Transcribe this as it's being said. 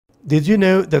Did you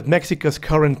know that Mexico's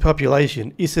current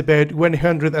population is about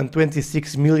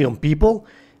 126 million people?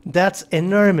 That's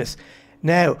enormous.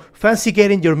 Now, fancy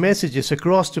getting your messages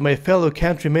across to my fellow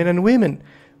countrymen and women.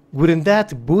 Wouldn't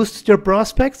that boost your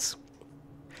prospects?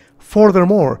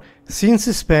 Furthermore, since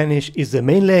Spanish is the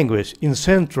main language in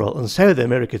Central and South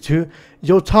America too,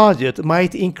 your target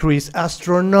might increase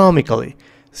astronomically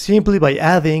simply by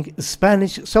adding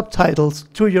Spanish subtitles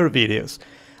to your videos.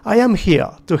 I am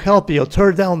here to help you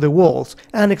tear down the walls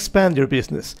and expand your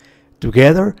business.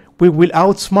 Together, we will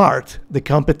outsmart the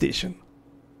competition.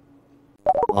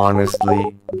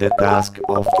 Honestly, the task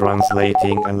of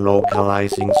translating and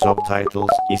localizing subtitles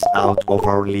is out of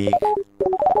our league.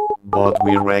 But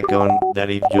we reckon that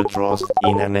if you trust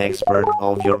in an expert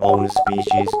of your own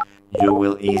species, you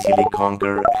will easily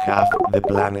conquer half the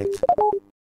planet.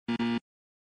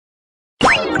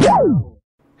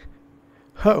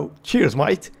 Oh, cheers,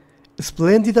 mate.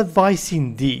 Splendid advice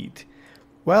indeed.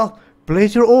 Well,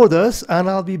 place your orders and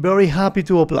I'll be very happy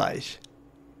to oblige.